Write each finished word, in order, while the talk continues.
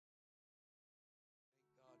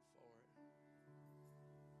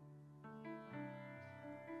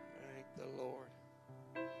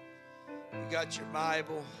got your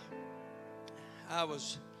Bible, I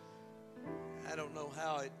don't know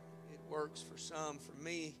how it works for some. For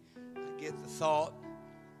me, I get the thought,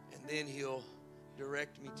 and then he'll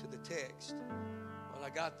direct me to the text. Well, I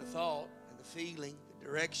got the thought and the feeling, the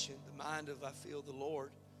direction, the mind of I feel the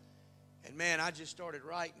Lord. And man, I just started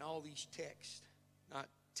writing all these texts. Not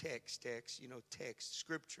text,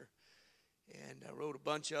 scripture. And I wrote a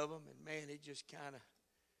bunch of them, and man, it just kind of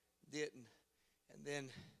didn't. And then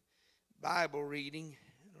Bible reading.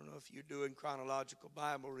 I don't know if you're doing chronological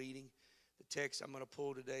Bible reading. The text I'm going to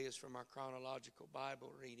pull today is from our chronological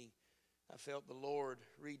Bible reading. I felt the Lord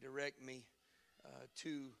redirect me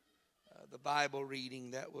to the Bible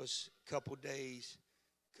reading that was a couple days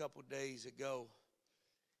ago.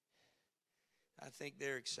 I think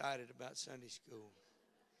they're excited about Sunday school.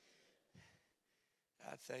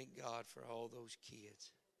 I thank God for all those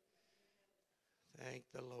kids. Thank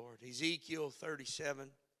the Lord. Ezekiel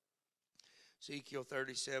 37. Ezekiel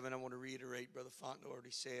 37, I want to reiterate, Brother Fontenot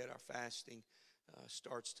already said, our fasting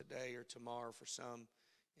starts today or tomorrow for some.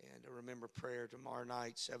 And remember prayer tomorrow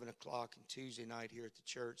night, 7 o'clock, and Tuesday night here at the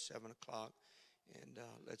church, 7 o'clock. And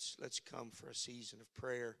let's come for a season of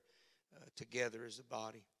prayer together as a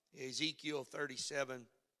body. Ezekiel 37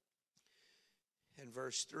 and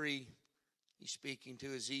verse 3, he's speaking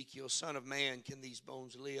to Ezekiel, Son of man, can these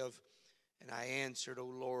bones live? And I answered, O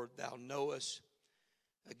Lord, thou knowest.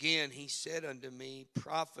 Again he said unto me,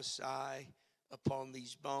 prophesy upon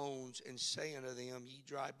these bones, and say unto them, ye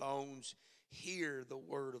dry bones, hear the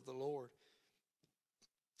word of the Lord.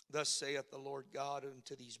 Thus saith the Lord God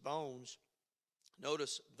unto these bones.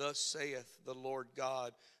 Notice, thus saith the Lord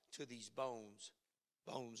God to these bones.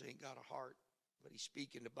 Bones ain't got a heart, but he's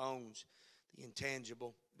speaking to bones, the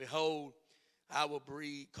intangible. Behold, I will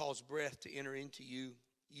cause breath to enter into you,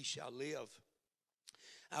 ye shall live.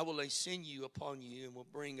 I will lay sinew upon you, and will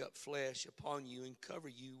bring up flesh upon you, and cover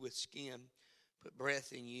you with skin, put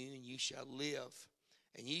breath in you, and ye shall live.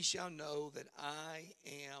 And ye shall know that I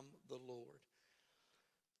am the Lord.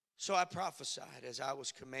 So I prophesied as I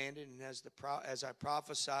was commanded, and as I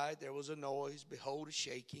prophesied, there was a noise, behold, a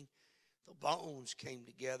shaking. The bones came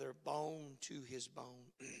together, bone to his bone.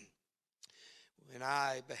 When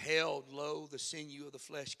I beheld, lo, the sinew of the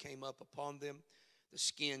flesh came up upon them. The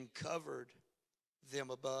skin covered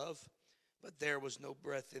them above, but there was no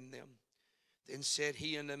breath in them. Then said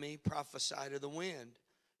he unto me, prophesy to the wind.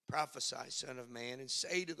 Prophesy, son of man, and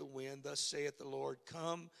say to the wind, thus saith the Lord,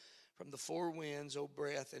 come from the four winds, O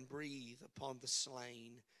breath, and breathe upon the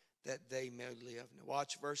slain, that they may live. Now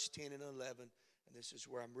watch verse 10 and 11, and this is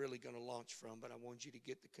where I'm really going to launch from, but I want you to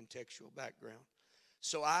get the contextual background.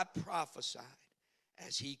 So I prophesied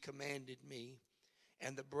as he commanded me,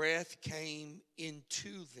 and the breath came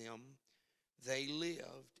into them. They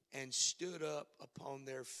lived and stood up upon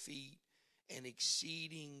their feet, an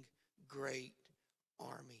exceeding great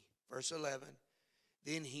army. Verse 11,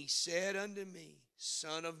 then he said unto me,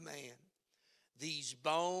 Son of man, these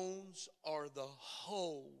bones are the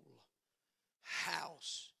whole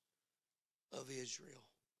house of Israel.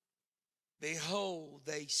 Behold,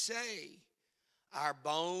 they say, our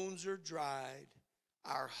bones are dried,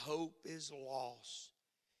 our hope is lost,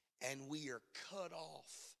 and we are cut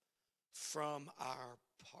off from our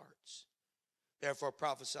parts. Therefore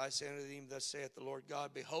prophesy, saying unto them, thus saith the Lord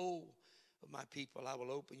God, behold, of my people I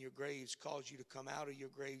will open your graves, cause you to come out of your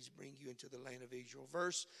graves, bring you into the land of Israel.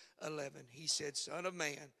 Verse 11, he said, Son of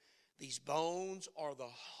man, these bones are the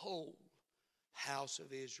whole house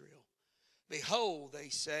of Israel. Behold, they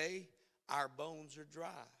say, our bones are dry.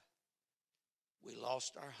 We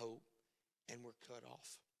lost our hope and we're cut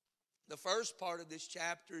off. The first part of this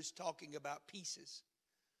chapter is talking about pieces.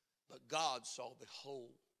 But God saw the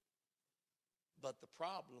whole. But the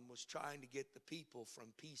problem was trying to get the people from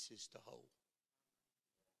pieces to whole.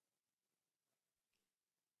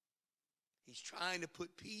 He's trying to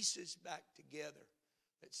put pieces back together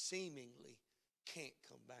that seemingly can't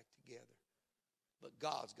come back together. But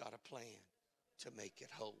God's got a plan to make it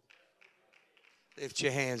whole. Lift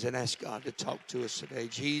your hands and ask God to talk to us today.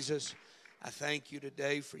 Jesus, I thank you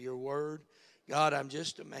today for your word. God, I'm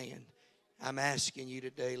just a man. I'm asking you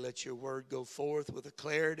today, let your word go forth with a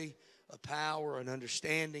clarity, a power, an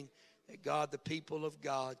understanding that, God, the people of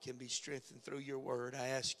God can be strengthened through your word. I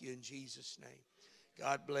ask you in Jesus' name.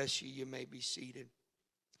 God bless you. You may be seated.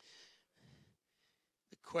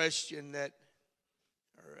 The question that,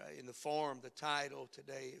 or in the form, the title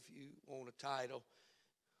today, if you want a title,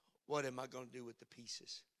 what am I going to do with the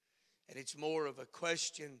pieces? And it's more of a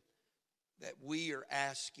question that we are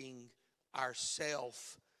asking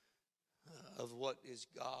ourselves of what is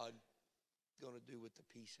God going to do with the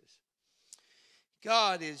pieces.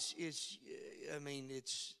 God is I mean,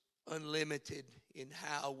 it's unlimited in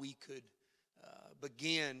how we could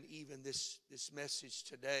begin even this message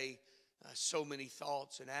today. So many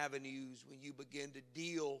thoughts and avenues when you begin to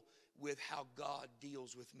deal with how God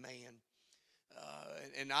deals with man.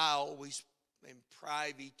 And I always am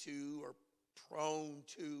privy to or prone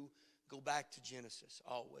to go back to Genesis,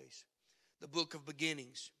 always. The book of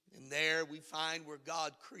beginnings. And there we find where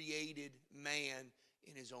God created man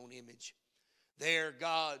in his own image. There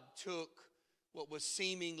God took what was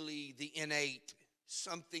seemingly the innate,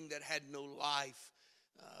 something that had no life.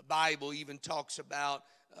 Bible even talks about,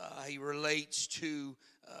 he relates to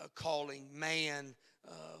calling man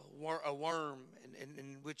a worm,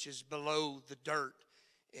 and which is below the dirt.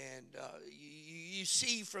 And you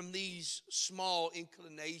see from these small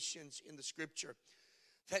inclinations in the scripture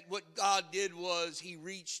that what God did was he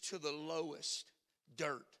reached to the lowest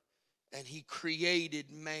dirt and he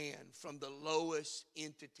created man from the lowest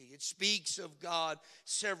entity. It speaks of God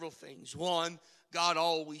several things. One, God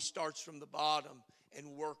always starts from the bottom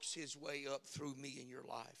and works his way up through me in your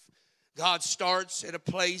life. God starts at a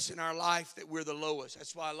place in our life that we're the lowest.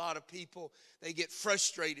 That's why a lot of people, they get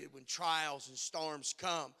frustrated when trials and storms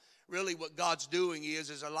come. Really what God's doing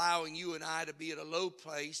is allowing you and I to be at a low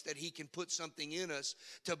place that he can put something in us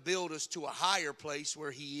to build us to a higher place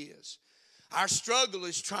where he is. Our struggle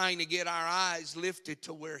is trying to get our eyes lifted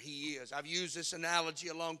to where he is. I've used this analogy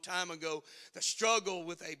a long time ago. The struggle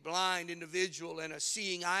with a blind individual and a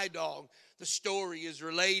seeing eye dog. The story is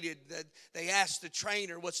related that they asked the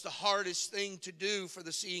trainer, what's the hardest thing to do for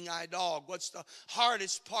the seeing eye dog? What's the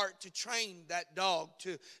hardest part to train that dog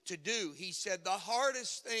to do? He said the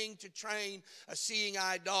hardest thing to train a seeing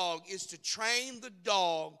eye dog is to train the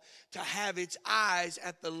dog to have its eyes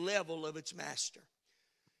at the level of its master.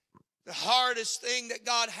 The hardest thing that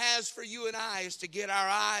God has for you and I is to get our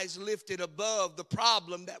eyes lifted above the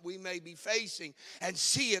problem that we may be facing and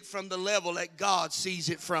see it from the level that God sees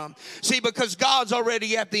it from. See, because God's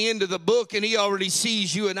already at the end of the book and he already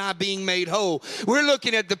sees you and I being made whole. We're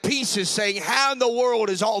looking at the pieces saying, how in the world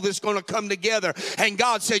is all this going to come together? And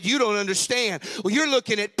God said, you don't understand. Well, you're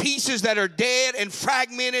looking at pieces that are dead and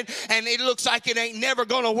fragmented and it looks like it ain't never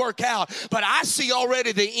going to work out. But I see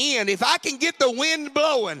already the end. If I can get the wind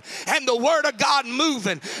blowing and the word of God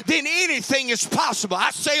moving, then anything is possible.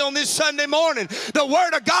 I say on this Sunday morning, the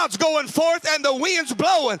word of God's going forth and the wind's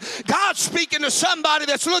blowing. God's speaking to somebody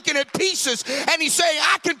that's looking at pieces and he's saying,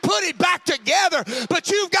 I can put it back together, but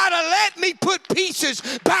you've got to let me put pieces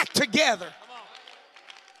back together.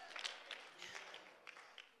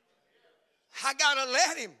 I got to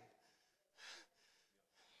let him.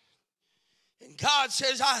 And God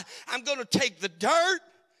says, I'm going to take the dirt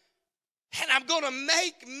and I'm going to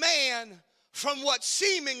make man from what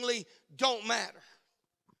seemingly don't matter.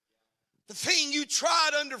 The thing you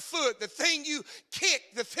trod underfoot, the thing you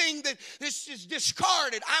kicked, the thing that is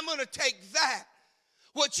discarded, I'm going to take that.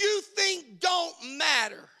 What you think don't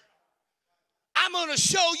matter, I'm going to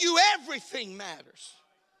show you everything matters.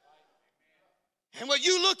 And when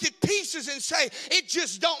you look at pieces and say, it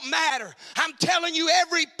just don't matter. I'm telling you,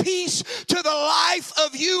 every piece to the life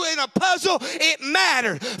of you in a puzzle, it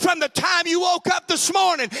mattered. From the time you woke up this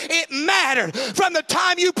morning, it mattered. From the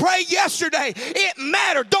time you prayed yesterday, it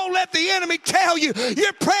mattered. Don't let the enemy tell you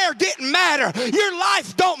your prayer didn't matter. Your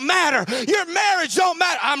life don't matter. Your marriage don't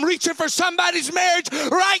matter. I'm reaching for somebody's marriage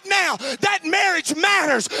right now. That marriage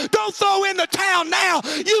matters. Don't throw in the towel now.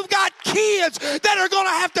 You've got kids that are going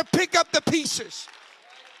to have to pick up the pieces.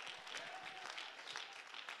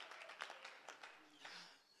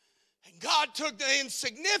 God took the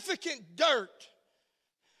insignificant dirt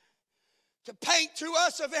to paint to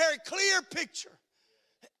us a very clear picture.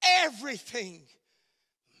 Everything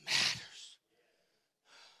matters.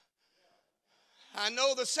 I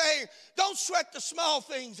know the saying, don't sweat the small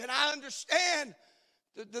things, and I understand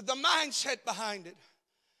the mindset behind it.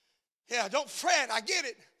 Yeah, don't fret, I get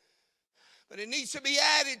it. But it needs to be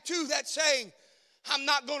added to that saying, I'm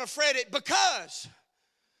not going to fret it because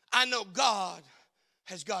I know God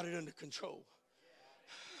has got it under control.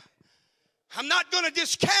 I'm not going to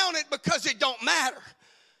discount it because it don't matter.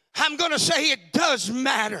 I'm going to say it does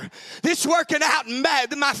matter. This working out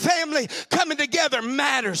matters. My family coming together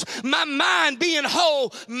matters. My mind being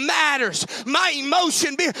whole matters. My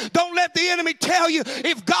emotion being. Don't let the enemy tell you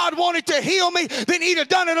if God wanted to heal me, then he'd have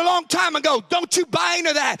done it a long time ago. Don't you buy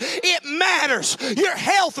into that. It matters. Your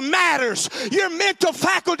health matters. Your mental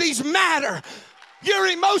faculties matter. Your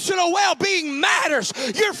emotional well-being matters.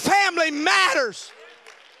 Your family matters.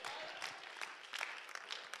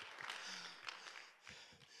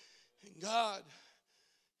 And God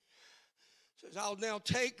Says, I'll now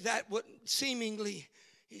take that what seemingly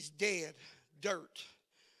is dead, dirt,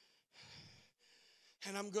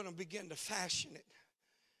 and I'm going to begin to fashion it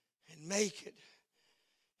and make it.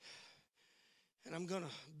 And I'm going to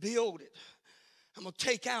build it. I'm going to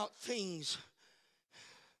take out things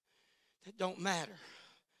that don't matter.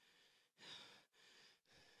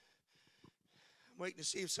 I'm waiting to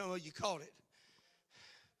see if some of you caught it.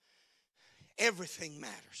 Everything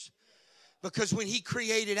matters. Because when he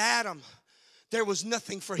created Adam, there was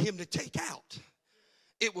nothing for him to take out.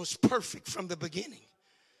 It was perfect from the beginning.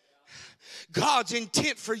 God's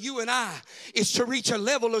intent for you and I is to reach a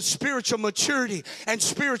level of spiritual maturity and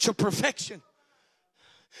spiritual perfection.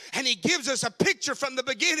 And he gives us a picture from the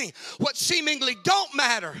beginning. What seemingly don't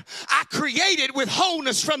matter, I created with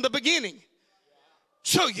wholeness from the beginning.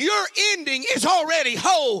 So your ending is already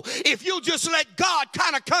whole if you'll just let God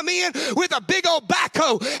kind of come in with a big old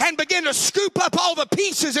backhoe and begin to scoop up all the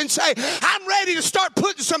pieces and say, I'm ready to start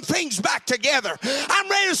putting some things back together. I'm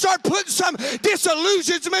ready to start putting some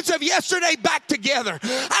disillusionments of yesterday back together.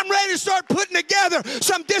 I'm ready to start putting together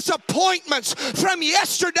some disappointments from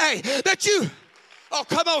yesterday that you... Oh,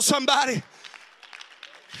 come on, somebody.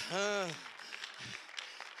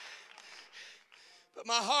 But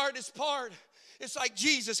my heart is part. It's like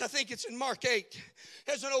Jesus. I think it's in Mark 8.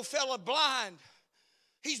 There's an old fella blind.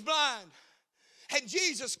 He's blind. And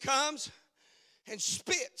Jesus comes and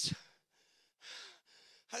spits.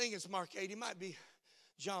 I think it's Mark 8. It might be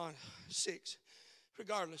John 6.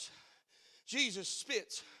 Regardless. Jesus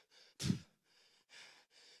spits.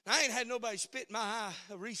 Now, I ain't had nobody spit in my eye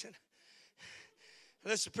recent.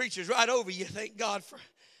 Unless the preacher's right over you, thank God for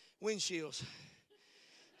windshields.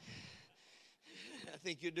 I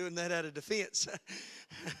think you're doing that out of defense.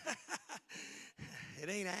 It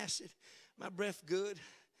ain't acid. My breath good.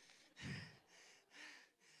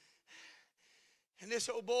 And this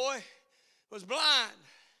old boy was blind.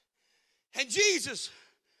 And Jesus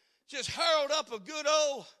just hurled up a good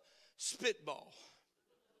old spitball.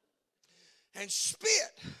 And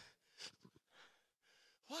spit.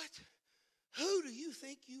 What? Who do you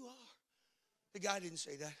think you are? The guy didn't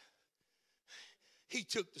say that. He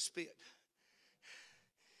took the spit.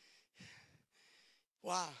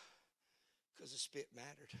 Why? Because the spit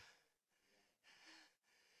mattered.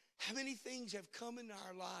 How many things have come into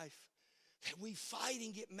our life that we fight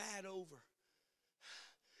and get mad over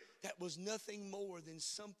that was nothing more than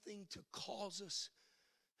something to cause us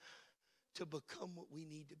to become what we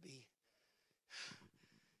need to be?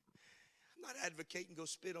 I'm not advocating go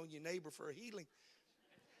spit on your neighbor for a healing.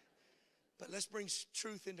 But let's bring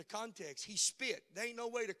truth into context. He spit. There ain't no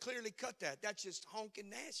way to clearly cut that. That's just honking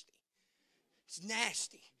nasty. It's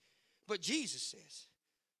nasty. But Jesus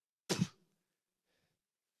says.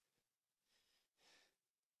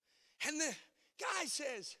 And the guy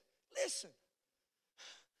says, listen,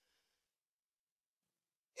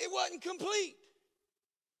 it wasn't complete.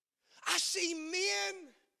 I see men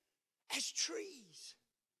as trees.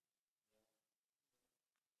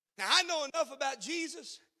 Now, I know enough about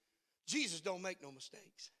Jesus. Jesus don't make no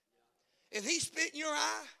mistakes. If he spit in your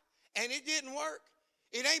eye and it didn't work,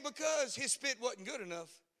 it ain't because his spit wasn't good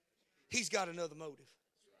enough. He's got another motive.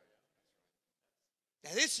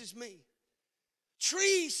 Now, this is me.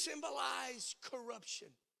 Trees symbolize corruption.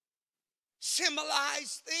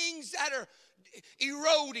 Symbolize things that are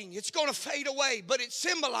eroding. It's going to fade away. But it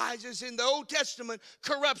symbolizes in the Old Testament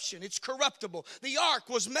corruption. It's corruptible. The ark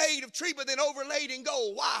was made of tree but then overlaid in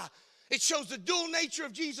gold. Why? It shows the dual nature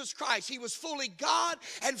of Jesus Christ. He was fully God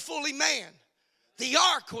and fully man. The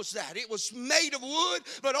ark was that. It was made of wood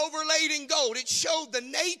but overlaid in gold. It showed the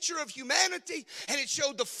nature of humanity and it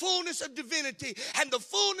showed the fullness of divinity, and the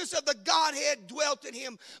fullness of the Godhead dwelt in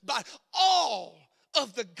him. But all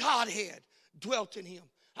of the Godhead dwelt in him.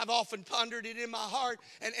 I've often pondered it in my heart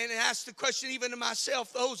and asked the question even to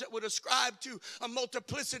myself, those that would ascribe to a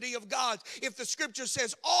multiplicity of gods. If the scripture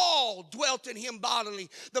says all dwelt in him bodily,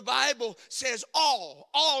 the Bible says all.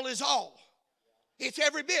 All is all. It's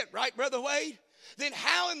every bit, right, Brother Wade? Then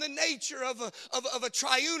how in the nature of a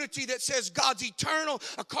triunity that says God's eternal,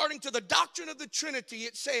 according to the doctrine of the Trinity,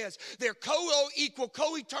 it says they're co-equal,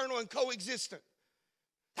 co-eternal, and co-existent.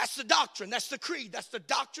 That's the doctrine. That's the creed. That's the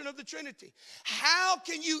doctrine of the Trinity. How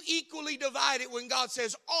can you equally divide it when God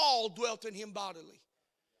says all dwelt in him bodily?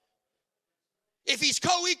 If he's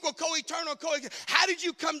co-equal, co-eternal, co-existent, how did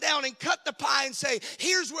you come down and cut the pie and say,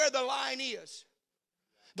 here's where the line is?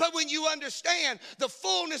 But when you understand the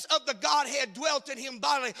fullness of the Godhead dwelt in him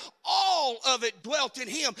bodily, all of it dwelt in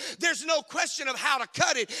him. There's no question of how to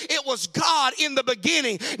cut it. It was God in the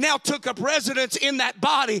beginning now took up residence in that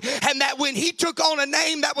body. And that when he took on a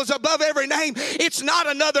name that was above every name, it's not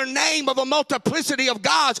another name of a multiplicity of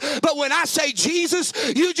gods. But when I say Jesus,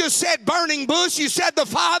 you just said burning bush. You said the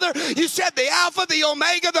Father. You said the Alpha, the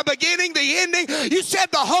Omega, the beginning, the ending. You said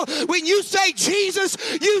the whole. When you say Jesus,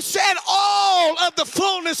 you said all of the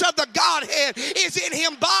fullness of the Godhead is in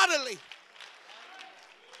him bodily.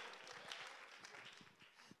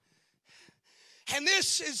 And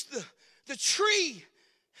this is the tree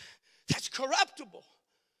that's corruptible.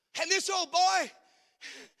 And this old boy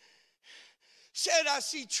said, I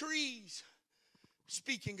see trees.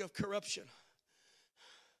 Speaking of corruption.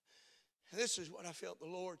 And this is what I felt the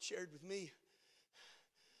Lord shared with me.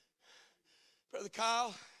 Brother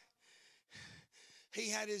Kyle, he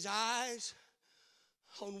had his eyes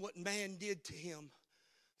on what man did to him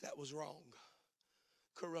that was wrong.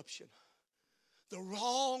 Corruption. The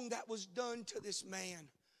wrong that was done to this man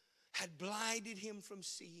had blinded him from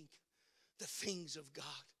seeing the things of God.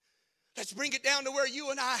 Let's bring it down to where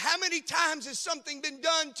you and I, how many times has something been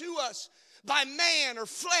done to us by man or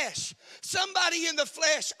flesh? Somebody in the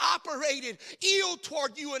flesh operated ill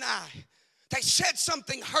toward you and I. They said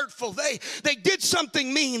something hurtful. They did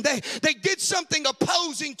something mean. They did something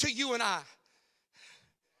opposing to you and I.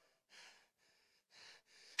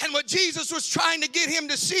 And what Jesus was trying to get him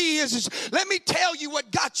to see is let me tell you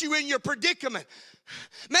what got you in your predicament.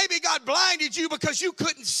 Maybe God blinded you because you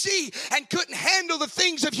couldn't see and couldn't handle the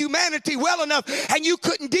things of humanity well enough, and you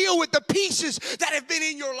couldn't deal with the pieces that have been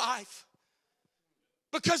in your life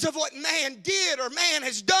because of what man did or man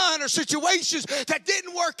has done or situations that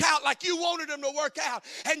didn't work out like you wanted them to work out.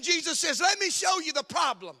 And Jesus says, let me show you the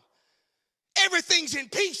problem. Everything's in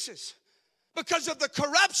pieces because of the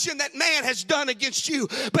corruption that man has done against you.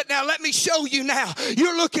 But now let me show you now.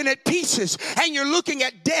 You're looking at pieces and you're looking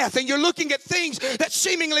at death and you're looking at things that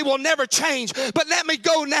seemingly will never change. But let me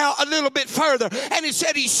go now a little bit further. And he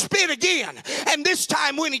said he spit again. And this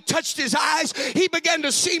time when he touched his eyes, he began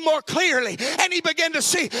to see more clearly. And he began to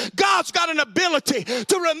see God's got an ability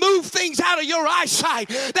to remove things out of your eyesight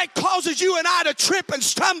that causes you and I to trip and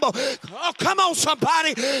stumble. Oh, come on,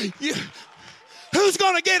 somebody. Who's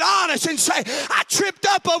going to get honest and say, I tripped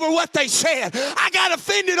up over what they said. I got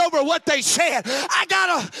offended over what they said. I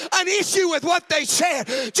got an issue with what they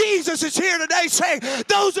said. Jesus is here today saying,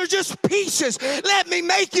 those are just pieces. Let me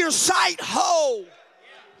make your sight whole.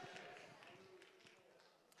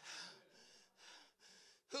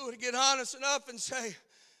 Who would get honest enough and say,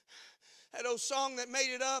 that old song that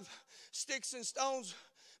made it up, sticks and stones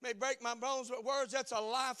may break my bones, but words, that's a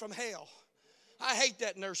lie from hell. I hate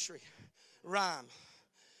that nursery rhyme.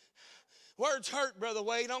 Words hurt, Brother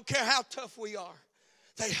Wade. Don't care how tough we are.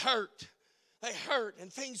 They hurt. They hurt,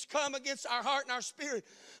 and things come against our heart and our spirit.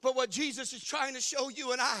 But what Jesus is trying to show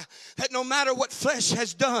you and I, that no matter what flesh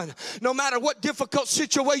has done, no matter what difficult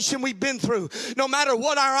situation we've been through, no matter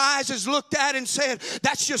what our eyes has looked at and said,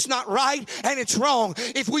 that's just not right and it's wrong,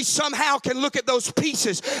 if we somehow can look at those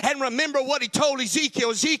pieces and remember what he told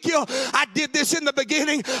Ezekiel. Ezekiel, I did this in the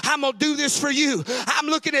beginning. I'm going to do this for you. I'm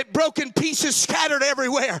looking at broken pieces scattered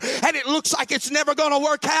everywhere, and it looks like it's never going to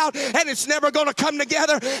work out and it's never going to come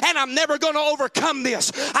together, and I'm never going to overcome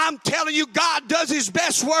this. I'm telling you, God does his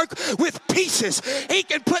best work with pieces. He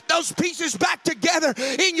can put those pieces back together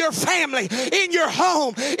in your family, in your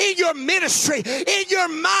home, in your ministry, in your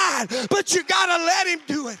mind, but you got to let him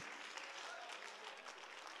do it.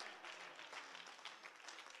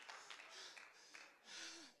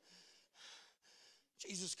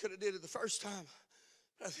 Jesus could have did it the first time.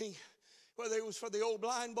 But I think whether it was for the old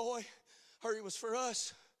blind boy or it was for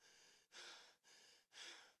us,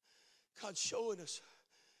 God's showing us,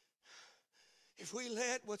 if we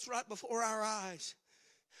let what's right before our eyes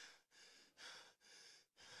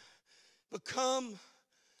become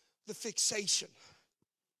the fixation.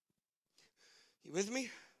 You with me?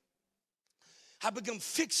 I become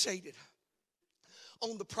fixated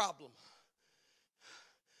on the problem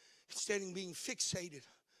instead of being fixated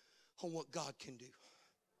on what God can do.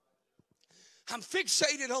 I'm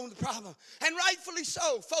fixated on the problem, and rightfully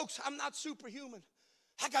so. Folks, I'm not superhuman.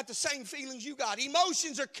 I got the same feelings you got.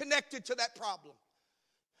 Emotions are connected to that problem.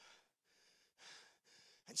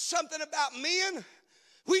 And something about men,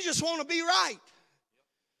 we just want to be right.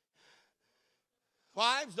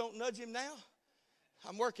 Wives, don't nudge him now.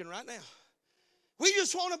 I'm working right now. We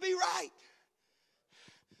just want to be right.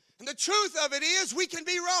 And the truth of it is, we can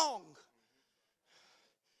be wrong.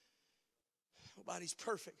 Nobody's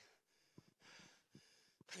perfect.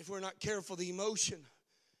 If we're not careful, the emotion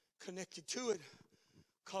connected to it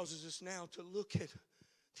causes us now to look at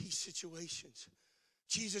these situations.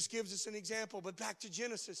 Jesus gives us an example, but back to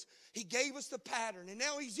Genesis. He gave us the pattern, and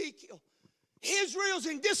now Ezekiel. Israel's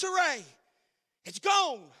in disarray. It's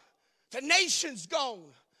gone. The nation's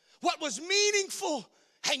gone. What was meaningful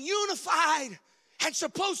and unified and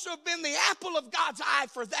supposed to have been the apple of God's eye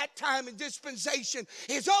for that time and dispensation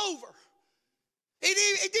is over.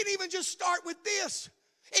 It didn't even just start with this.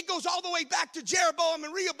 It goes all the way back to Jeroboam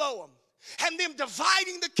and Rehoboam and them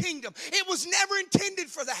dividing the kingdom. It was never intended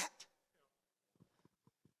for that.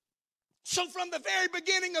 So from the very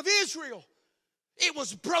beginning of Israel, it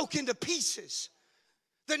was broken to pieces.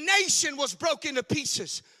 The nation was broken to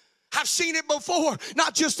pieces. I've seen it before,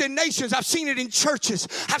 not just in nations. I've seen it in churches.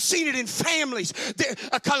 I've seen it in families.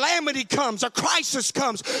 A calamity comes, a crisis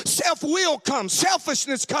comes, self-will comes,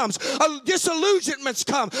 selfishness comes, disillusionments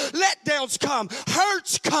come, letdowns come,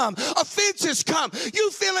 hurts come, offenses come. You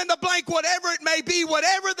fill in the blank, whatever it may be,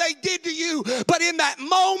 whatever they did to you. But in that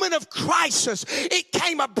moment of crisis, it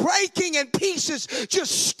came a breaking and pieces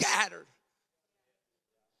just scattered.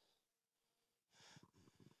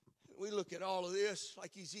 We look at all of this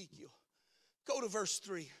like Ezekiel. Go to verse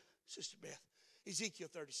 3, Sister Beth. Ezekiel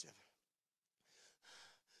 37.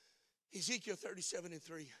 Ezekiel 37 and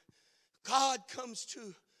 3. God comes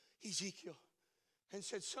to Ezekiel and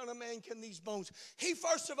said, Son of man, can these bones? He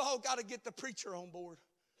first of all got to get the preacher on board.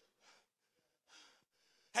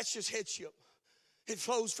 That's just headship. It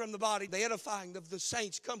flows from the body. The edifying of the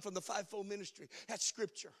saints come from the fivefold ministry. That's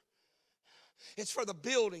scripture. It's for the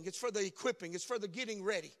building. It's for the equipping. It's for the getting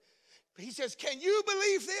ready. He says, can you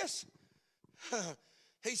believe this?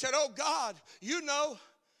 He said, oh God, you know.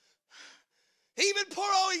 Even poor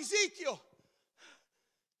old Ezekiel.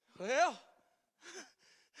 Well,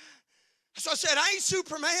 so I said, I ain't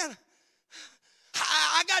Superman.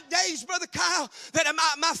 I got days, Brother Kyle, that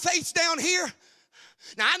my faith's down here.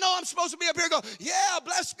 Now, I know I'm supposed to be up here and go, yeah,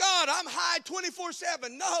 bless God, I'm high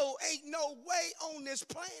 24/7. No, ain't no way on this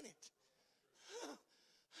planet.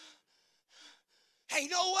 Ain't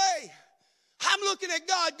no way. I'm looking at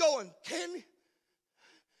God going,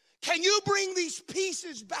 can you bring these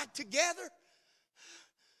pieces back together?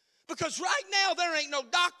 Because right now there ain't no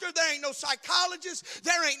doctor, there ain't no psychologist,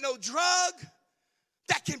 there ain't no drug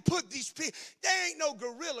that can put these pieces. There ain't no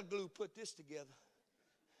Gorilla Glue put this together.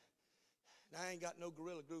 Now, I ain't got no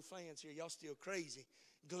Gorilla Glue fans here. Y'all still crazy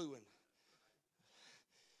gluing.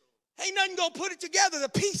 Ain't nothing gonna put it together. The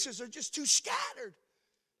pieces are just too scattered.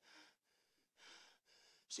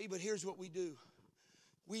 See, but here's what we do.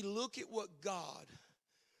 We look at what God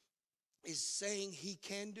is saying he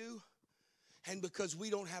can do, and because we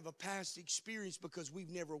don't have a past experience, because we've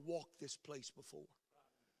never walked this place before,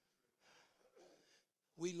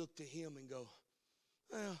 we look to him and go,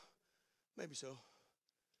 well, maybe so.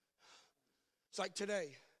 It's like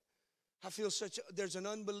today. I feel there's an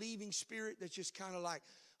unbelieving spirit that's just kind of like,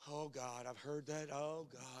 oh God, I've heard that. Oh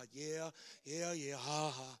God, yeah,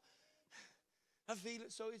 ha ha. I feel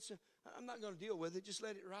it, so I'm not going to deal with it. Just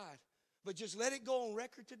let it ride. But just let it go on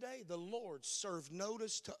record today. The Lord served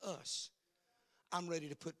notice to us. I'm ready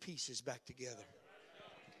to put pieces back together.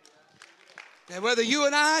 Now, whether you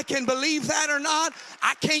and I can believe that or not,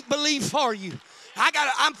 I can't believe for you.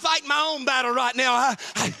 I'm fighting my own battle right now.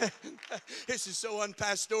 This is so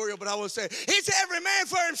unpastoral, but I will say, it's every man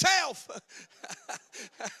for himself.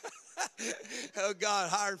 Oh, God,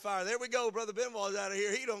 hire and fire. There we go. Brother Benwall's out of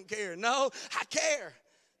here. He don't care. No, I care.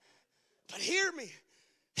 But hear me.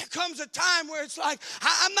 There comes a time where it's like,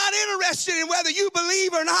 I'm not interested in whether you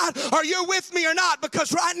believe or not, or you're with me or not,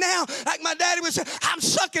 because right now, like my daddy would say, I'm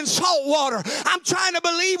sucking salt water. I'm trying to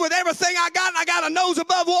believe with everything I got, and I got a nose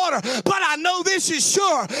above water. But I know this is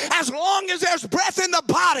sure. As long as there's breath in the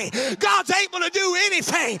body, God's able to do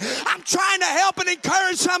anything. I'm trying to help and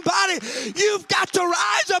encourage somebody. You've got to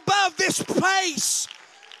rise above this place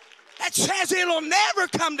that says it'll never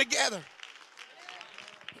come together.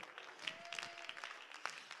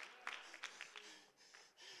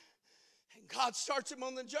 God starts him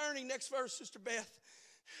on the journey. Next verse, Sister Beth.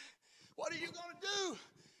 What are you going to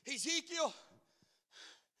do? Ezekiel,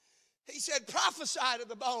 he said, prophesy to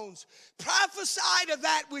the bones. Prophesy to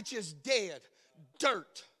that which is dead,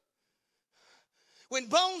 dirt. When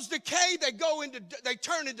bones decay, they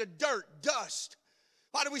turn into dirt, dust.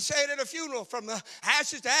 Why do we say it at a funeral? From the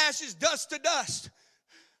ashes to ashes, dust to dust.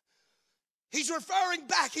 He's referring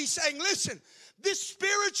back. He's saying, listen, this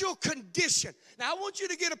spiritual condition. Now, I want you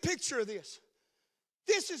to get a picture of this.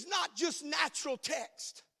 This is not just natural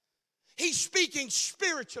text. He's speaking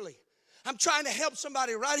spiritually. I'm trying to help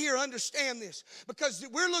somebody right here understand this, because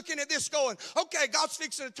we're looking at this going, okay, God's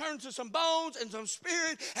fixing to turn to some bones and some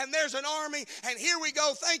spirit, and there's an army, and here we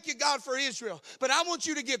go. Thank you, God, for Israel. But I want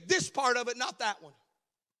you to get this part of it, not that one.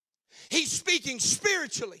 He's speaking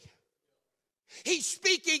spiritually. He's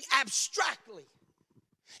speaking abstractly.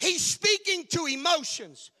 He's speaking to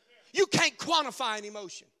emotions. You can't quantify an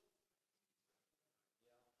emotion.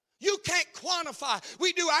 You can't quantify.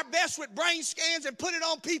 We do our best with brain scans and put it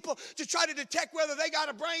on people to try to detect whether they got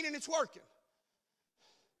a brain and it's working.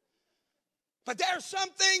 But there are some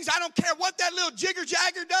things, I don't care what that little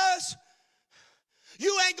jigger-jagger does,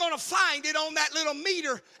 you ain't going to find it on that little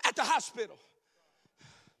meter at the hospital.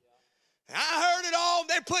 And I heard it all.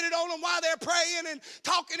 They put it on them while they're praying and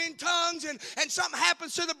talking in tongues, and something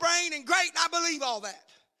happens to the brain, and great, and I believe all that.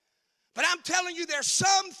 But I'm telling you, there's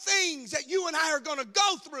some things that you and I are going to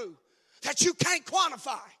go through that you can't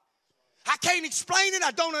quantify. I can't explain it.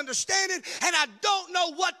 I don't understand it. And I don't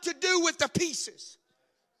know what to do with the pieces.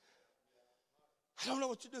 I don't know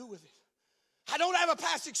what to do with it. I don't have a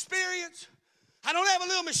past experience. I don't have a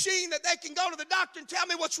little machine that they can go to the doctor and tell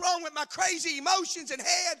me what's wrong with my crazy emotions and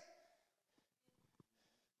head.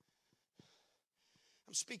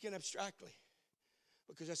 I'm speaking abstractly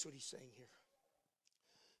because that's what he's saying here.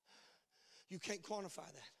 You can't quantify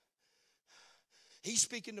that. He's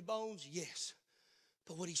speaking to bones, yes.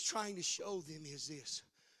 But what he's trying to show them is this.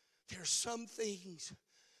 There are some things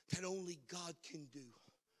that only God can do.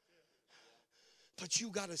 But you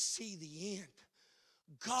got to see the end.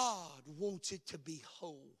 God wants it to be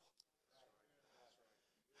whole.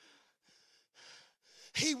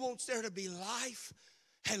 He wants there to be life,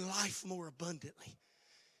 and life more abundantly.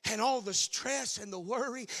 And all the stress and the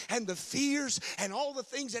worry and the fears and all the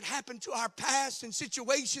things that happened to our past and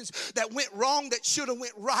situations that went wrong that should have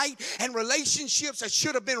went right, and relationships that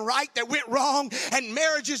should have been right that went wrong, and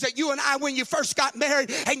marriages that you and I, when you first got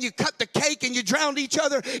married and you cut the cake and you drowned each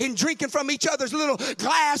other in drinking from each other's little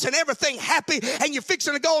glass and everything happy, and you're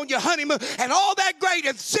fixing to go on your honeymoon and all that great,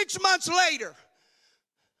 and 6 months later,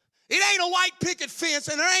 it ain't a white picket fence,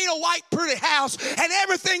 and there ain't a white pretty house, and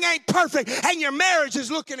everything ain't perfect, and your marriage is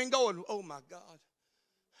looking and going, oh my God.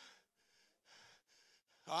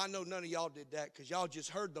 Oh, I know none of y'all did that, because y'all just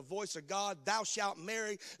heard the voice of God, thou shalt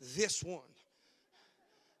marry this one.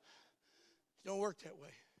 It don't work that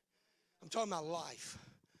way. I'm talking about life.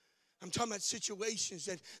 I'm talking about situations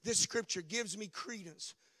that this scripture gives me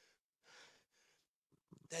credence.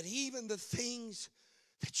 That even the things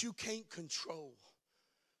that you can't control,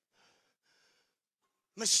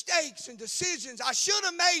 mistakes and decisions I should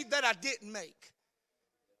have made that I didn't make.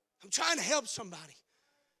 I'm trying to help somebody.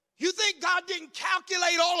 You think God didn't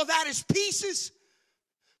calculate all of that as pieces?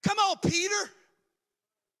 Come on, Peter.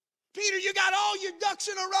 Peter, you got all your ducks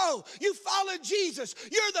in a row. You followed Jesus.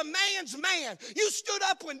 You're the man's man. You stood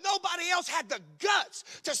up when nobody else had the guts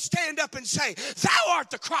to stand up and say, thou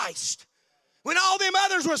art the Christ. When all them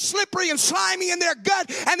others were slippery and slimy in their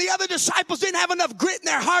gut, and the other disciples didn't have enough grit in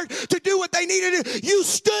their heart to do what they needed to do, you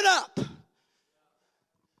stood up.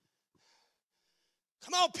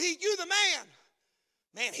 Come on, Pete, you the man.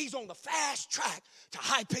 Man, he's on the fast track to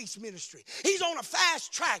high-paced ministry. He's on a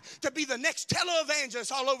fast track to be the next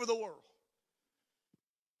televangelist all over the world.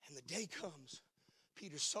 And the day comes,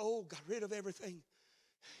 Peter's soul got rid of everything.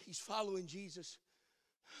 He's following Jesus,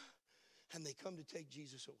 and they come to take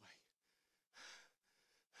Jesus away.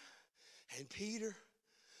 And Peter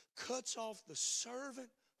cuts off the servant,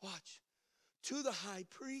 watch, to the high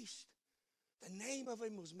priest. The name of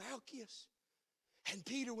him was Malchus. And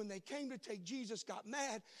Peter, when they came to take Jesus, got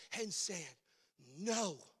mad and said,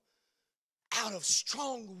 no. Out of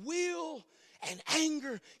strong will and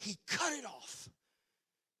anger, he cut it off.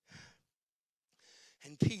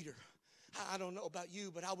 And Peter, I don't know about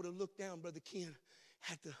you, but I would have looked down, Brother Ken,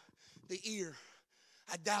 at the ear.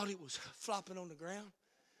 I doubt it was flopping on the ground.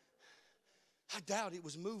 I doubt it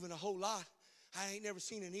was moving a whole lot. I ain't never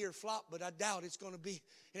seen an ear flop, but I doubt it's going to be,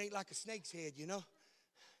 it ain't like a snake's head, you know.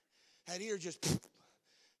 That ear just,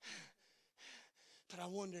 but I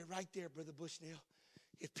wonder right there, Brother Bushnell,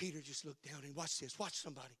 if Peter just looked down and watch this, watch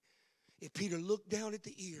somebody. If Peter looked down at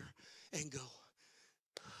the ear and go,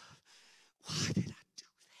 why did I do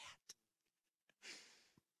that?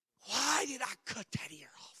 Why did I cut that ear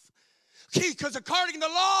off? See, because according to the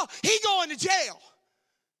law, he going to jail.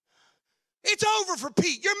 It's over for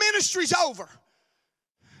Pete. Your ministry's over.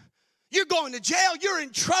 You're going to jail. You're in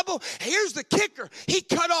trouble. Here's the kicker. He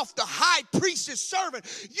cut off the high priest's servant.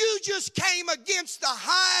 You just came against the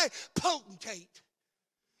high potentate.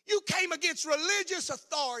 You came against religious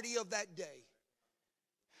authority of that day.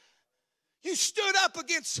 You stood up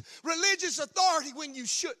against religious authority when you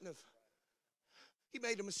shouldn't have. He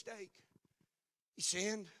made a mistake. He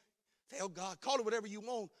sinned, failed God, call it whatever you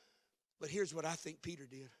want. But here's what I think Peter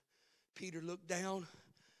did. Peter looked down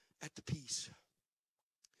at the piece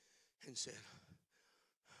and said,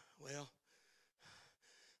 well,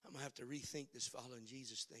 I'm going to have to rethink this following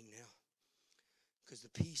Jesus thing now, because the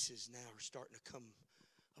pieces now are starting to come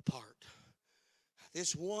apart.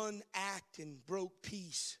 This one act and broke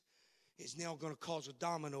piece is now going to cause a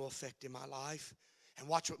domino effect in my life. And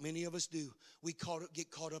watch what many of us do. We get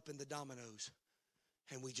caught up in the dominoes,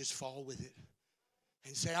 and we just fall with it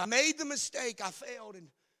and say, I made the mistake, I failed, and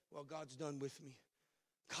well, God's done with me.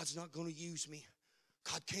 God's not going to use me.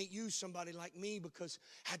 God can't use somebody like me because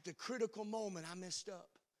at the critical moment I messed up.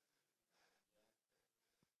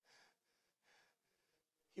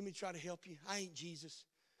 Let me try to help you. I ain't Jesus,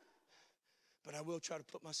 but I will try to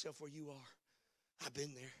put myself where you are. I've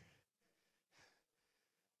been there.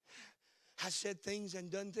 I said things and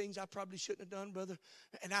done things I probably shouldn't have done, brother.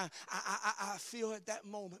 And I feel at that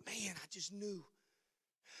moment, man, I just knew.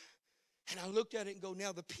 And I looked at it and go,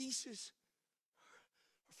 now the pieces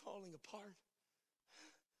are falling apart.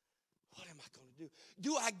 What am I going to do?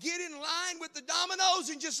 Do I get in line with the dominoes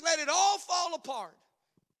and just let it all fall apart?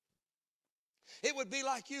 It would be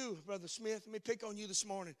like you, Brother Smith. Let me pick on you this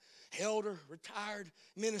morning. Elder, retired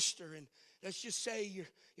minister, and let's just say your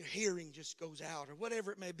hearing just goes out or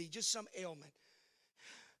whatever it may be, just some ailment.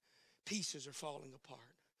 Pieces are falling apart.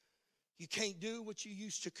 You can't do what you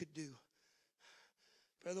used to could do.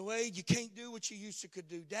 Brother Wade, you can't do what you used to could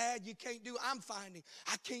do. Dad, you can't do. I'm finding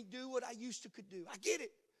I can't do what I used to could do. I get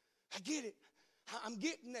it. I get it. I'm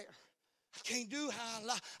getting there. I can't do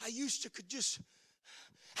how I used to could just.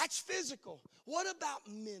 That's physical. What about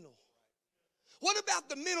mental? What about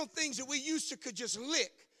the mental things that we used to could just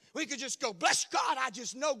lick? We could just go, bless God, I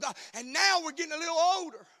just know God. And now we're getting a little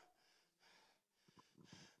older.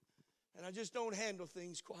 And I just don't handle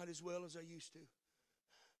things quite as well as I used to.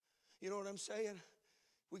 You know what I'm saying?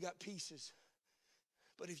 We got pieces.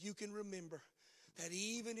 But if you can remember that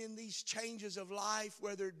even in these changes of life,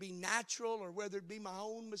 whether it be natural or whether it be my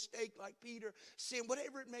own mistake like Peter, sin,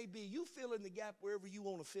 whatever it may be, you fill in the gap wherever you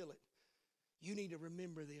want to fill it. You need to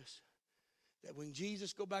remember this, that when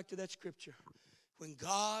Jesus, go back to that scripture, when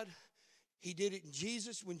God, he did it in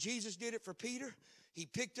Jesus, when Jesus did it for Peter, he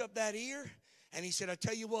picked up that ear and he said, I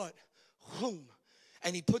tell you what, whoom,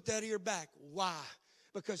 and he put that ear back. Why?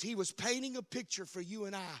 Because he was painting a picture for you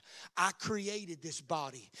and I. I created this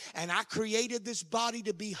body, and I created this body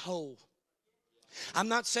to be whole. I'm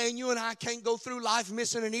not saying you and I can't go through life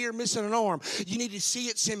missing an ear, missing an arm. You need to see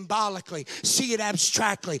it symbolically, see it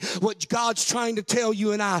abstractly. What God's trying to tell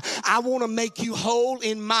you and I want to make you whole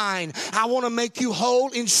in mind. I want to make you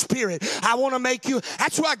whole in spirit. I want to make you,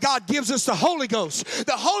 that's why God gives us the Holy Ghost.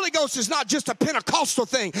 The Holy Ghost is not just a Pentecostal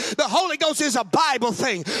thing. The Holy Ghost is a Bible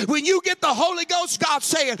thing. When you get the Holy Ghost, God's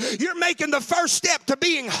saying, you're making the first step to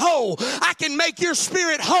being whole. I can make your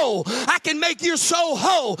spirit whole. I can make your soul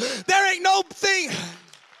whole. There ain't no thing.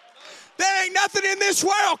 There ain't nothing in this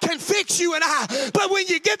world can fix you and I. But when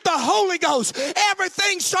you get the Holy Ghost,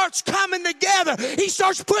 everything starts coming together. He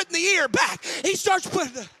starts putting the ear back. He starts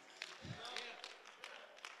putting the...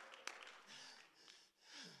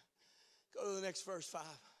 Go to the next verse 5.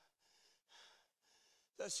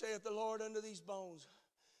 Thus saith the Lord unto these bones,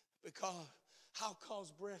 because I'll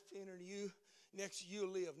cause breath to enter you. Next, you'll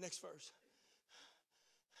live. Next verse.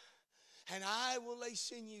 And I will lay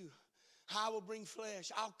sinew. I will bring flesh.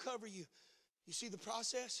 I'll cover you. You see the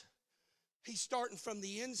process? He's starting from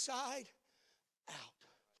the inside out.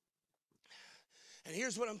 And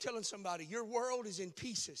here's what I'm telling somebody. Your world is in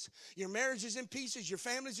pieces. Your marriage is in pieces. Your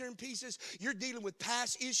families are in pieces. You're dealing with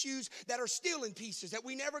past issues that are still in pieces that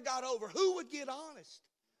we never got over. Who would get honest?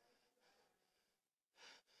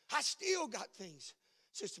 I still got things,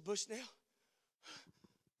 Sister Bushnell.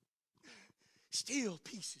 Still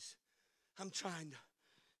pieces I'm trying to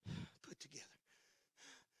put together.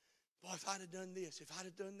 Boy, if I'd have done this, if I'd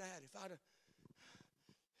have done that, if I'd have...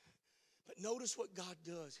 But notice what God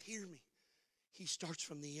does. Hear me. He starts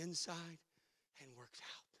from the inside and works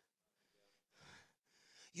out.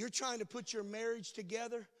 You're trying to put your marriage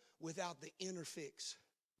together without the inner fix.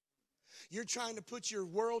 You're trying to put your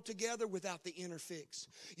world together without the inner fix.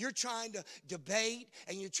 You're trying to debate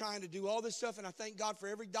and you're trying to do all this stuff. And I thank God for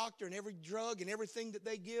every doctor and every drug and everything that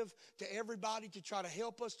they give to everybody to try to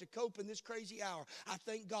help us to cope in this crazy hour. I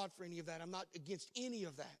thank God for any of that. I'm not against any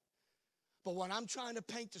of that. But what I'm trying to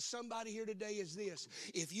paint to somebody here today is this.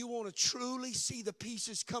 If you want to truly see the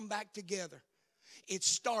pieces come back together, it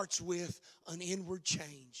starts with an inward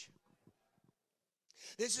change.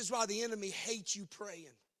 This is why the enemy hates you praying.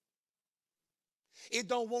 It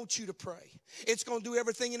don't want you to pray. It's going to do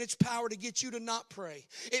everything in its power to get you to not pray.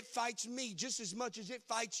 It fights me just as much as it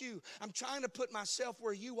fights you. I'm trying to put myself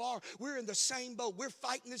where you are. We're in the same boat. We're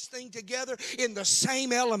fighting this thing together in the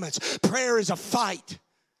same elements. Prayer is a fight.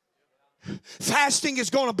 Fasting is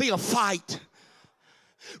going to be a fight.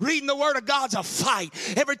 Reading the Word of God's a fight.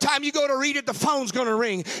 Every time you go to read it, the phone's going to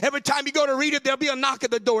ring. Every time you go to read it, there'll be a knock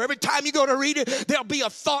at the door. Every time you go to read it, there'll be a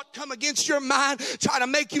thought come against your mind trying to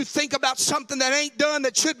make you think about something that ain't done,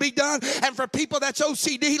 that should be done. And for people that's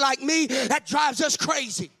OCD like me, that drives us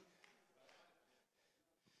crazy.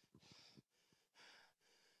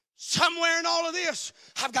 Somewhere in all of this,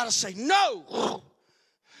 I've got to say no.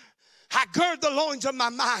 I gird the loins of my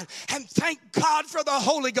mind and thank God for the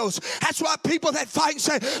Holy Ghost. That's why people that fight and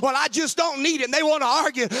say, well, I just don't need it, and they want to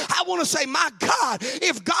argue. I want to say, my God,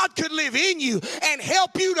 if God could live in you and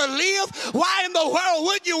help you to live, why in the world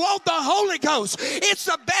wouldn't you want the Holy Ghost? It's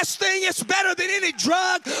the best thing. It's better than any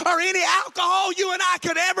drug or any alcohol you and I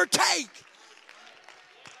could ever take.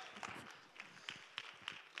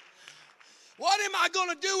 What am I going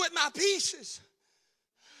to do with my pieces?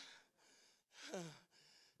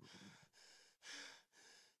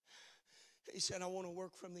 He said, I want to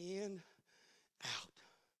work from the in out.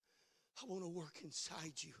 I want to work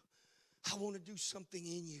inside you. I want to do something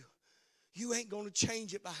in you. You ain't going to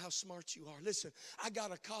change it by how smart you are. Listen, I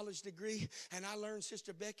got a college degree, and I learned,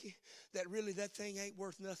 Sister Becky, that really that thing ain't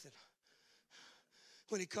worth nothing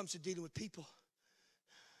when it comes to dealing with people.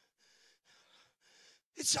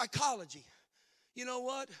 It's psychology. You know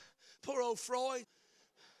what? Poor old Freud.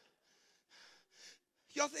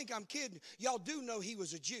 Y'all think I'm kidding. Y'all do know he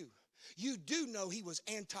was a Jew. You do know he was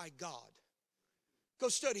anti-God. Go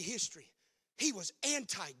study history. He was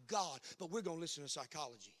anti-God, but we're going to listen to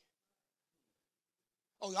psychology.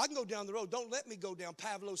 Oh, I can go down the road. Don't let me go down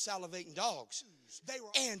Pavlov's salivating dogs. They were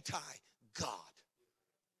anti-God.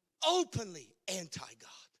 Openly anti-God.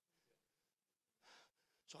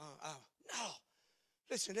 So, no.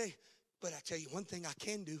 Listen, but I tell you one thing I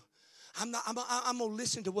can do. I'm going to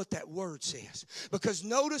listen to what that word says. Because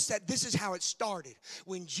notice that this is how it started.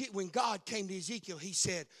 When God came to Ezekiel, he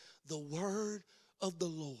said, the word of the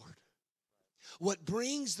Lord. What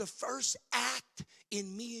brings the first act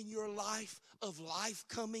in me and your life of life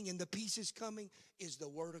coming and the pieces coming is the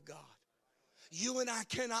word of God. You and I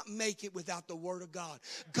cannot make it without the word of God.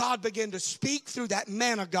 God began to speak through that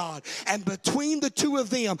man of God. And between the two of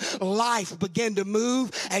them, life began to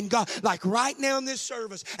move. And God, like right now in this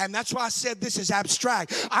service, and that's why I said this is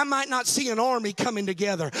abstract. I might not see an army coming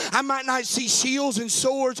together. I might not see shields and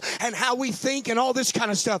swords and how we think and all this kind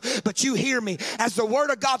of stuff. But you hear me. As the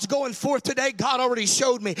word of God's going forth today, God already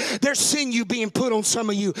showed me there's sinew being put on some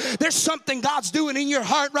of you. There's something God's doing in your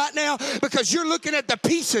heart right now because you're looking at the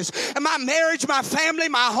pieces. And my marriage, my family,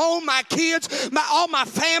 my home, my kids, all my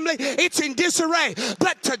family, it's in disarray.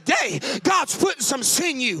 But today, God's putting some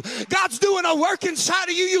sinew. God's doing a work inside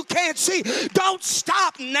of you you can't see. Don't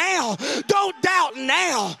stop now. Don't doubt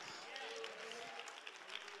now.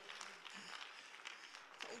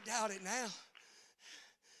 Don't doubt it now.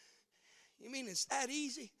 You mean it's that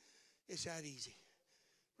easy? It's that easy.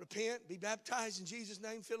 Repent, be baptized in Jesus'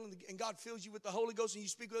 name, and God fills you with the Holy Ghost and you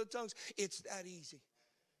speak with other tongues. It's that easy.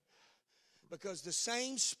 Because the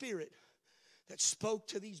same Spirit that spoke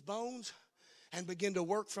to these bones and began to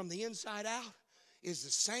work from the inside out is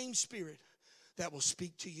the same Spirit that will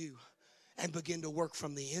speak to you and begin to work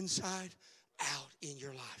from the inside out in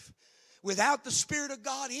your life. Without the Spirit of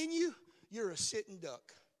God in you, you're a sitting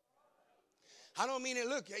duck. I don't mean it.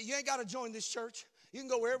 Look, you ain't got to join this church. You can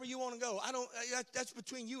go wherever you want to go. That's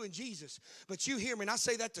between you and Jesus. But you hear me, and I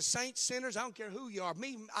say that to saints, sinners. I don't care who you are.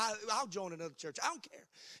 I'll join another church. I don't care.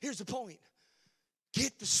 Here's the point.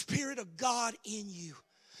 Get the Spirit of God in you.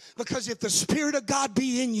 Because if the Spirit of God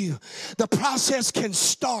be in you, the process can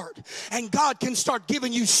start. And God can start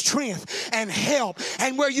giving you strength and help.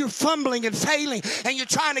 And where you're fumbling and failing and you're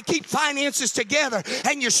trying to keep finances together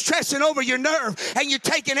and you're stressing over your nerve and you're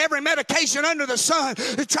taking every medication under the sun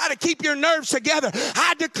to try to keep your nerves together,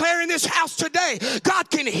 I declare in this house today, God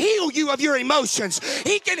can heal you of your emotions.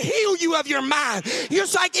 He can heal you of your mind.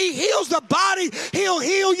 Just like He heals the body, He'll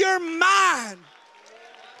heal your mind.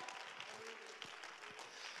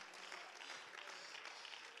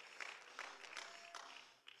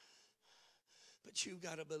 But you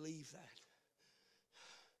got to believe that.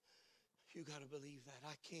 You got to believe that.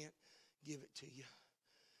 I can't give it to you.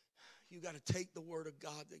 You got to take the word of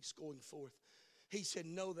God that's going forth. He said,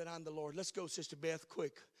 know that I'm the Lord. Let's go, Sister Beth,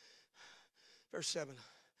 quick. Verse 7.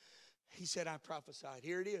 He said, I prophesied.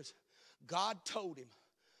 Here it is. God told him,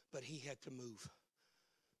 but he had to move.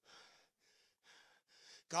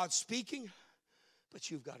 God's speaking, but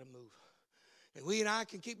you've got to move. And we and I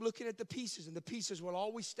can keep looking at the pieces, and the pieces will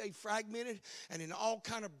always stay fragmented and in all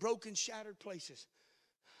kind of broken, shattered places.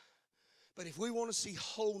 But if we want to see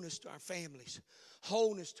wholeness to our families,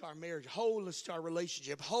 wholeness to our marriage, wholeness to our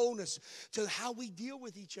relationship, wholeness to how we deal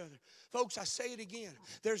with each other. Folks, I say it again.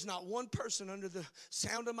 There's not one person under the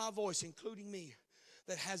sound of my voice, including me,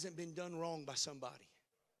 that hasn't been done wrong by somebody.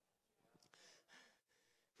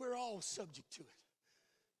 We're all subject to it.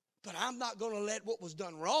 But I'm not going to let what was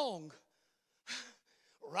done wrong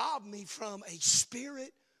rob me from a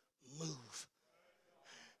spirit move.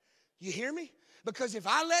 You hear me? Because if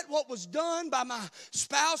I let what was done by my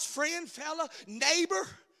spouse, friend, fella, neighbor,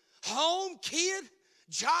 home, kid,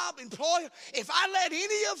 job, employer, if I let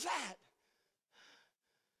any of that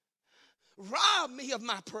rob me of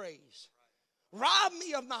my praise, rob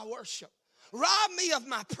me of my worship, rob me of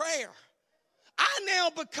my prayer, I now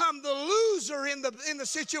become the loser in the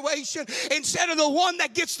situation instead of the one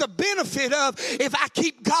that gets the benefit of. If I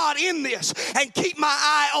keep God in this and keep my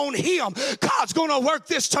eye on Him, God's going to work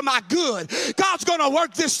this to my good. God's going to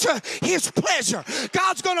work this to His pleasure.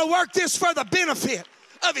 God's going to work this for the benefit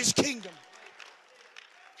of His kingdom.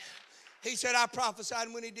 He said, I prophesied,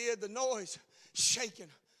 and when He did, the noise shaking.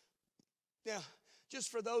 Now, just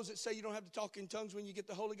for those that say you don't have to talk in tongues when you get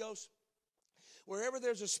the Holy Ghost, wherever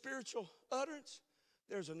there's a spiritual utterance,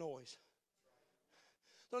 there's a noise.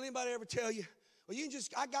 Don't anybody ever tell you, well,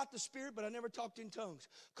 I got the Spirit, but I never talked in tongues.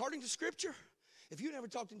 According to Scripture, if you never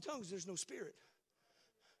talked in tongues, there's no Spirit.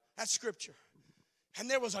 That's Scripture. And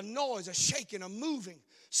there was a noise, a shaking, a moving.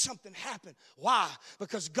 Something happened. Why?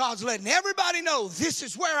 Because God's letting everybody know this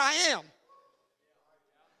is where I am.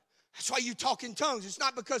 That's why you talk in tongues. It's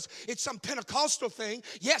not because it's some Pentecostal thing.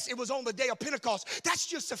 Yes, it was on the day of Pentecost. That's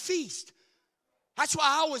just a feast. That's why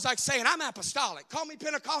I always like saying I'm apostolic. Call me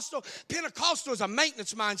Pentecostal. Pentecostal is a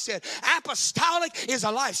maintenance mindset. Apostolic is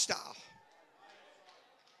a lifestyle.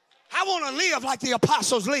 I want to live like the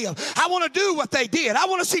apostles live. I want to do what they did. I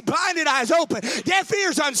want to see blinded eyes open, deaf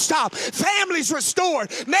ears unstopped, families restored,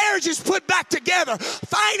 marriages put back together,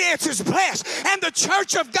 finances blessed, and the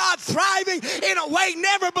church of God thriving in a way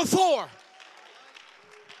never before.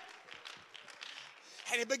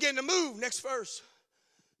 And it began to move. Next verse.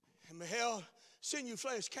 And beheld, sinew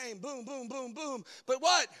flesh came, boom, boom, boom, boom. But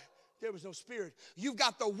what? There was no Spirit. You've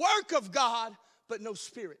got the work of God, but no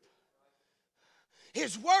Spirit.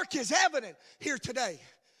 His work is evident here today.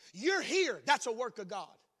 You're here. That's a work of God.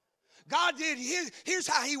 God did here's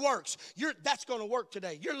how He works. That's going to work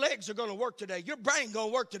today. Your legs are going to work today. Your brain going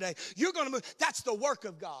to work today. You're going to move. That's the work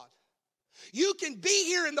of God. You can be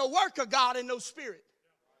here in the work of God and no Spirit.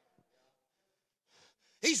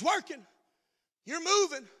 He's working. You're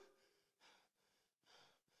moving.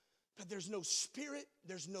 But there's no Spirit.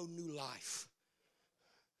 There's no new life.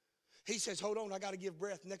 He says, hold on, I got to give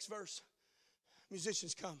breath. Next verse.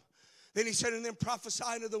 Musicians come. Then he said, and then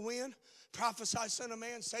prophesy to the wind. Prophesy, son of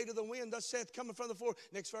man, say to the wind, thus saith, coming from the floor.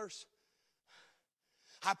 Next verse.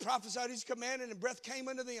 I prophesied His command, and breath came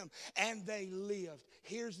unto them, and they lived.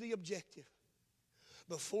 Here's the objective.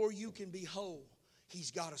 Before you can be whole,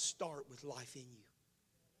 He's got to start with life in you.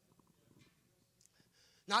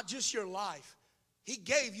 Not just your life. He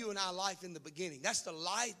gave you and I life in the beginning. That's the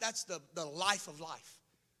life, that's the life of life.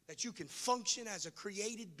 That you can function as a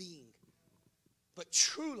created being. But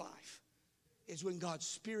true life is when God's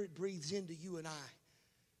Spirit breathes into you and I.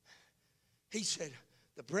 He said,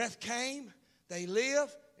 the breath came, they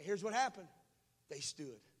lived, and here's what happened. They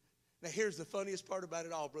stood. Now here's the funniest part about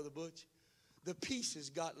it all, Brother Butch. The pieces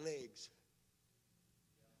got legs.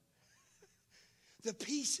 The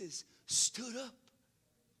pieces stood up.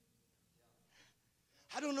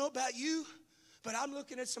 I don't know about you, but I'm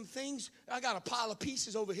looking at some things. I got a pile of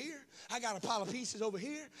pieces over here. I got a pile of pieces over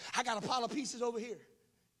here. I got a pile of pieces over here.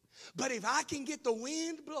 But if I can get the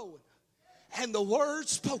wind blowing and the word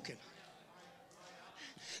spoken,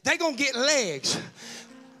 they're going to get legs.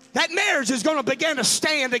 That marriage is going to begin to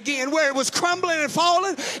stand again. Where it was crumbling and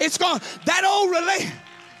falling, it's going, that old relation.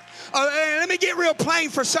 Let me get real plain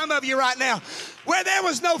for some of you right now. Where there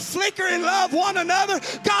was no flickering love one another,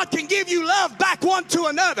 God can give you love back one to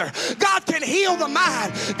another. God can heal the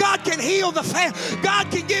mind. God can heal the family. God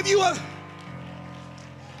can give you a...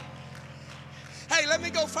 Hey, let me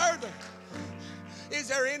go further. Is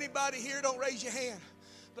there anybody here, don't raise your hand,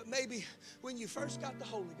 but maybe when you first got the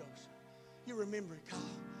Holy Ghost, you remember it, God.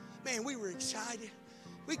 Man, we were excited.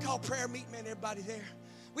 We called prayer meeting, man, everybody there.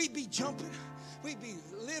 We'd be jumping. We'd be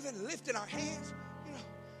living, lifting our hands, you know.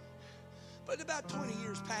 But about 20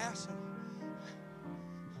 years pass, and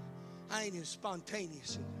I ain't as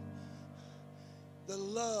spontaneous. And the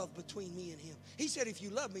love between me and him. He said, if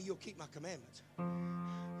you love me, you'll keep my commandments.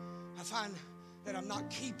 I find that I'm not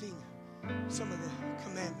keeping some of the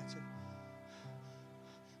commandments. And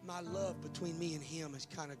my love between me and him has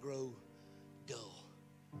kind of grown dull.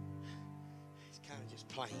 It's kind of just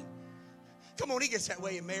plain. Come on, he gets that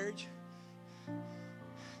way in marriage.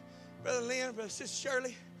 Brother Lynn, Brother Sister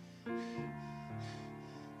Shirley,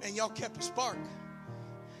 and y'all kept a spark.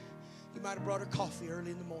 You might have brought her coffee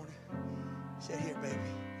early in the morning. Said, here, baby.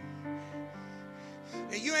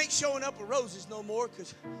 And you ain't showing up with roses no more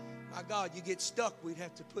because, my God, you get stuck. We'd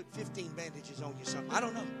have to put 15 bandages on you or something. I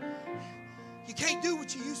don't know. You can't do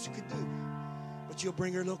what you used to could do. But you'll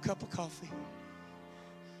bring her a little cup of coffee.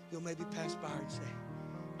 You'll maybe pass by her and say,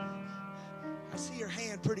 I see your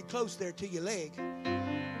hand pretty close there to your leg.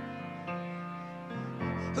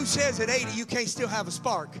 Who says at 80 you can't still have a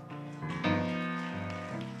spark?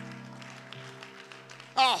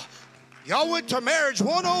 Oh, y'all went to Marriage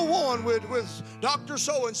 101 with Dr.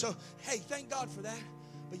 So-and-so. Hey, thank God for that.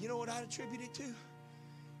 But you know what I'd attribute it to?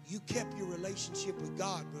 You kept your relationship with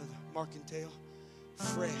God, Brother Markentale,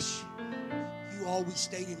 fresh. You always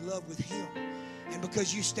stayed in love with him. And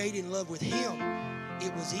because you stayed in love with him,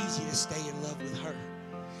 it was easy to stay in love with her.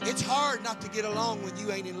 It's hard not to get along when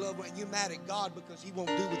you ain't in love with and you're mad at God because he won't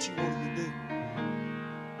do what you want him to do.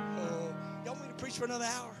 Y'all want me to preach for another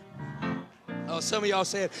hour? Oh, some of y'all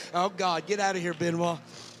said, oh, God, get out of here, Benoit.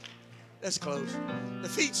 Let's close. The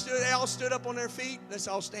feet stood, they all stood up on their feet. Let's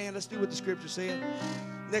all stand. Let's do what the scripture said.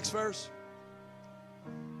 Next verse.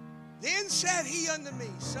 Then said he unto me,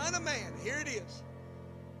 Son of man, here it is.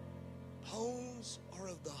 Bones are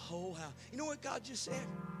of the whole house. You know what God just said?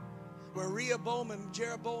 Where Rehoboam and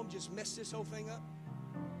Jeroboam just messed this whole thing up?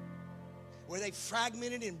 Where they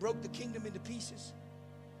fragmented and broke the kingdom into pieces?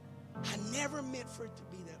 I never meant for it to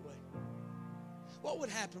be that way. What would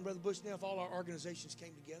happen, Brother Bushnell, if all our organizations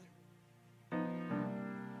came together?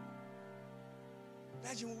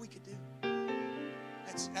 Imagine what we could do.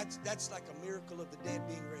 That's like a miracle of the dead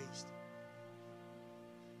being raised.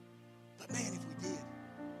 But man, if we did,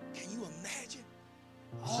 can you imagine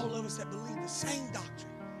all of us that believe the same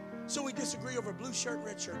doctrine? So we disagree over blue shirt,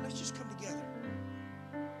 red shirt. Let's just come together.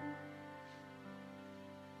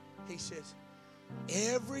 He says,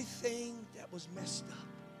 everything that was messed up,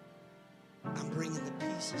 I'm bringing the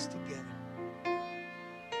pieces together.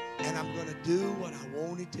 And I'm going to do what I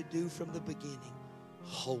wanted to do from the beginning.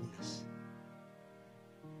 Wholeness.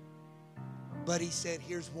 But he said,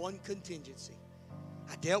 here's one contingency.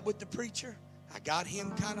 I dealt with the preacher. I got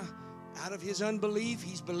him kind of out of his unbelief.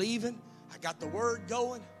 He's believing. I got the word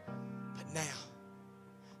going. But now,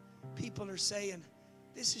 people are saying,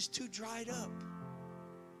 this is too dried up.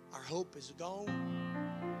 Our hope is gone.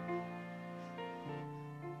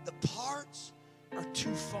 The parts are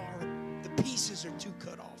too far. The pieces are too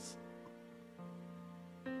cut off.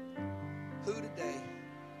 Who today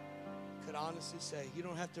could honestly say, you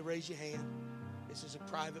don't have to raise your hand. This is a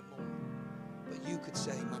private moment. But you could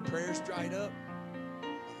say, my prayer's dried up.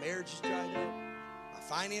 My marriage is dried up. My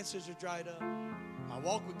finances are dried up. My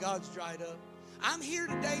walk with God's dried up. I'm here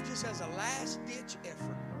today just as a last-ditch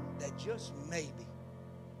effort that just maybe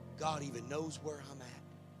God even knows where I'm at.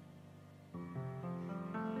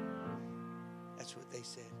 That's what they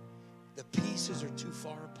said. The pieces are too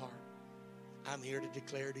far apart. I'm here to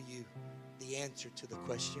declare to you the answer to the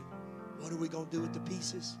question, what are we going to do with the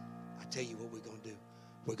pieces? I tell you what we're going to do.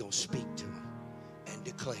 We're going to speak to them and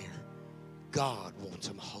declare God wants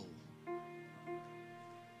them whole.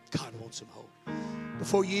 God wants them whole.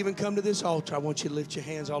 Before you even come to this altar, I want you to lift your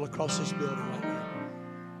hands all across this building right now.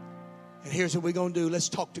 And here's what we're going to do. Let's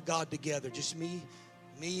talk to God together. Just me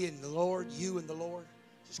and the Lord, you and the Lord.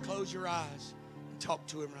 Just close your eyes and talk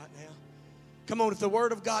to him right now. Come on, if the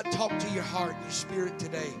word of God talked to your heart and your spirit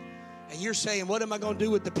today, and you're saying, what am I going to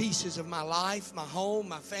do with the pieces of my life, my home,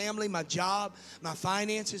 my family, my job, my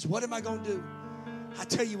finances? What am I going to do? I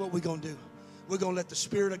tell you what we're going to do. We're going to let the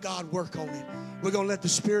Spirit of God work on it. We're going to let the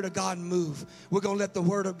Spirit of God move. We're going to let the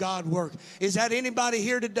Word of God work. Is that anybody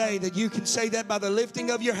here today that you can say that by the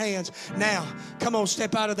lifting of your hands? Now, come on,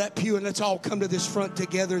 step out of that pew and let's all come to this front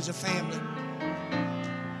together as a family.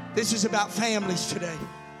 This is about families today.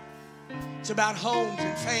 It's about homes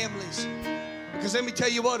and families. Because let me tell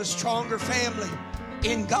you what, a stronger family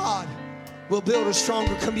in God will build a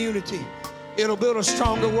stronger community. It'll build a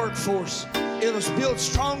stronger workforce. It'll build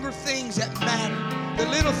stronger things that matter. The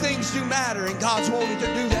little things do matter, and God's wanting to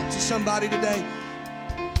do that to somebody today.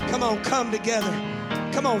 Come on, come together.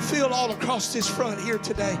 Come on, feel all across this front here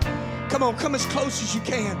today. Come on, come as close as you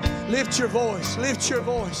can. Lift your voice,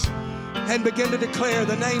 and begin to declare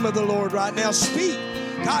the name of the Lord right now. Speak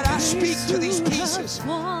God, I speak to these pieces.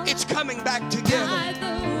 It's coming back together.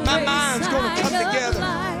 My mind's going to come together.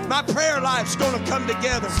 My prayer life's going to come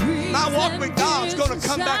together. My walk with God's going to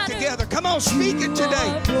come back together. Come on, speak it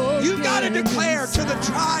today. You've got to declare to the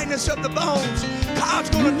dryness of the bones, God's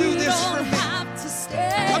going to do this for me.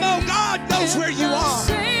 Come on, God knows where you are.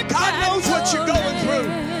 God knows what you're going through.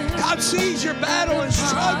 God sees your battle and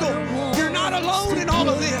struggle. You're not alone in all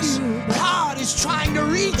of this. God is trying to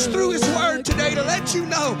reach through His Word today to let you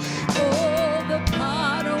know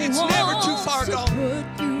it's never too far gone.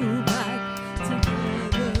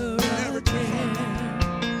 Never too far.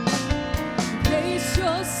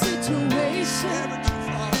 Never too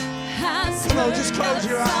far. Come on, just close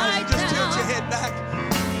your eyes and just tilt your head back.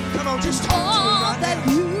 Come on, just talk to Him right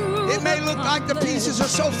now. It may look like the pieces are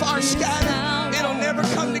so far scattered, it'll never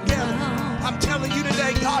come together. I'm telling you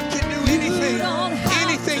today, God can do anything.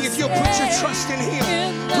 Anything if you'll put your trust in Him.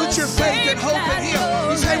 Put your faith and hope in Him.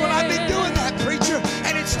 You say, well, I've been doing that, preacher,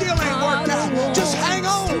 and it still ain't worked out. Just hang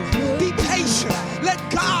on. Be patient. Let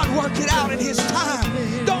God work it out in His time.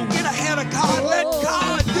 Don't get ahead of God. Let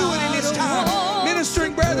God do it in His time.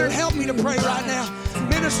 Ministering brethren, help me to pray right now.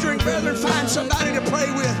 Ministering brethren, find somebody to pray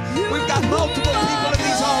with. We've got multiple people at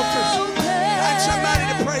these altars. Find somebody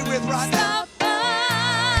to pray with right now.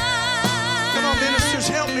 Come on, ministers,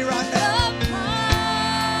 help me right now.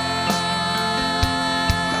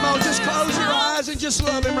 Come on, just close your eyes and just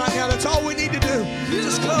love Him right now. That's all we need to do.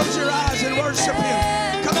 Just close your eyes and worship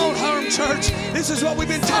Him. Come on, home church. This is what we've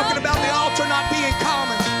been talking about, the altar not being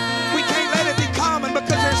common. We can't let it be common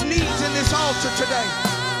because there's needs in this altar today.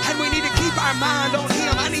 And we need to keep our mind on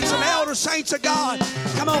Him. I need some elder saints of God.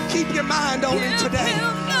 Come on, keep your mind on Him today.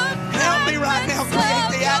 Help me right now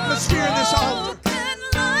create the atmosphere in this altar.